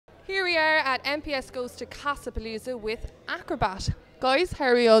Here we are at MPS Goes To Castlepalooza with Acrobat. Guys, how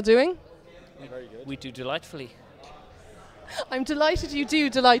are we all doing? Very good. We do delightfully. I'm delighted you do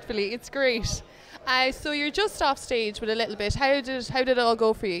delightfully. It's great. So you're just off stage with a little bit. How did it all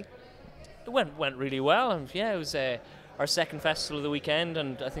go for you? It went really well, and yeah, it was our second festival of the weekend,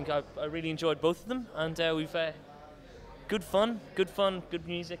 and I think I really enjoyed both of them. And we've good fun, good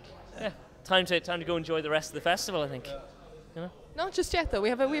music. Yeah, time to go enjoy the rest of the festival, I think. Yeah. You know? Not just yet, though. We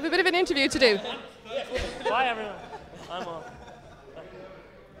have a bit of an interview to do. Bye, everyone. I'm off.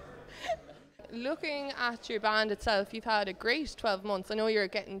 Looking at your band itself, you've had a great 12 months. I know you're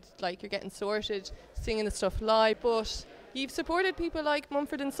getting sorted, singing the stuff live, but you've supported people like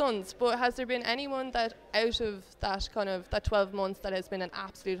Mumford and Sons. But has there been anyone that out of that 12 months that has been an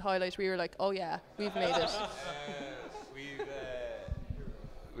absolute highlight where you're like, oh yeah, we've made it?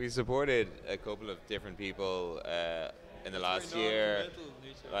 We supported a couple of different people in the last year.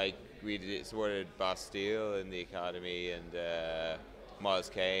 Like we supported Bastille in the Academy and Miles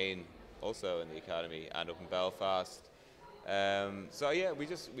Kane also in the Academy and up in Belfast. So yeah,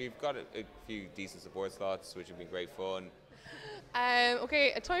 we've got a few decent support slots, which have been great fun.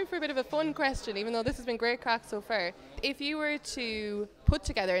 Okay, time for a bit of a fun question, even though this has been great crack so far. If you were to put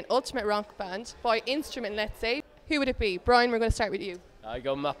together an ultimate rock band by instrument, let's say, who would it be? Brian, we're going to start with you. I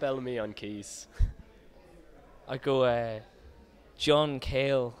go Matt Bellamy on keys. I go John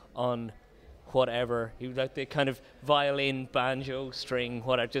Cale on whatever. He was like the kind of violin, banjo, string,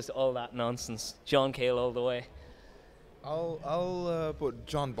 whatever, just all that nonsense. John Cale all the way. I'll put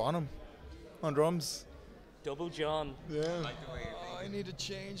John Bonham on drums. Double John. Yeah. I need to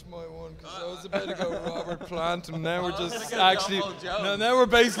change my one because I was about to go Robert Plant, and now we're just actually now we're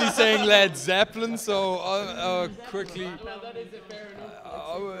basically saying Led Zeppelin. So I'll quickly.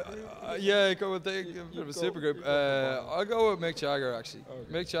 Yeah, go with a bit of a supergroup. I'll go with Mick Jagger actually.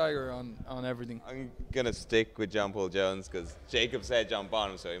 Okay. Mick Jagger on everything. I'm gonna stick with John Paul Jones because Jacob said John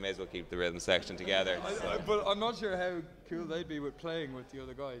Bonham, so he may as well keep the rhythm section together. But I'm not sure how cool they'd be with playing with the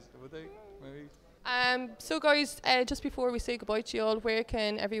other guys. Would they? Maybe. So guys, just before we say goodbye to you all, where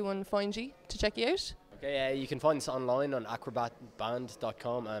can everyone find you to check you out? Okay, you can find us online on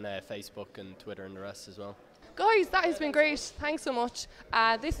acrobatband.com and Facebook and Twitter and the rest as well. Guys, that has been great. Thanks so much.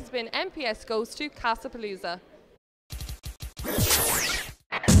 This has been MPS Goes To Castlepalooza.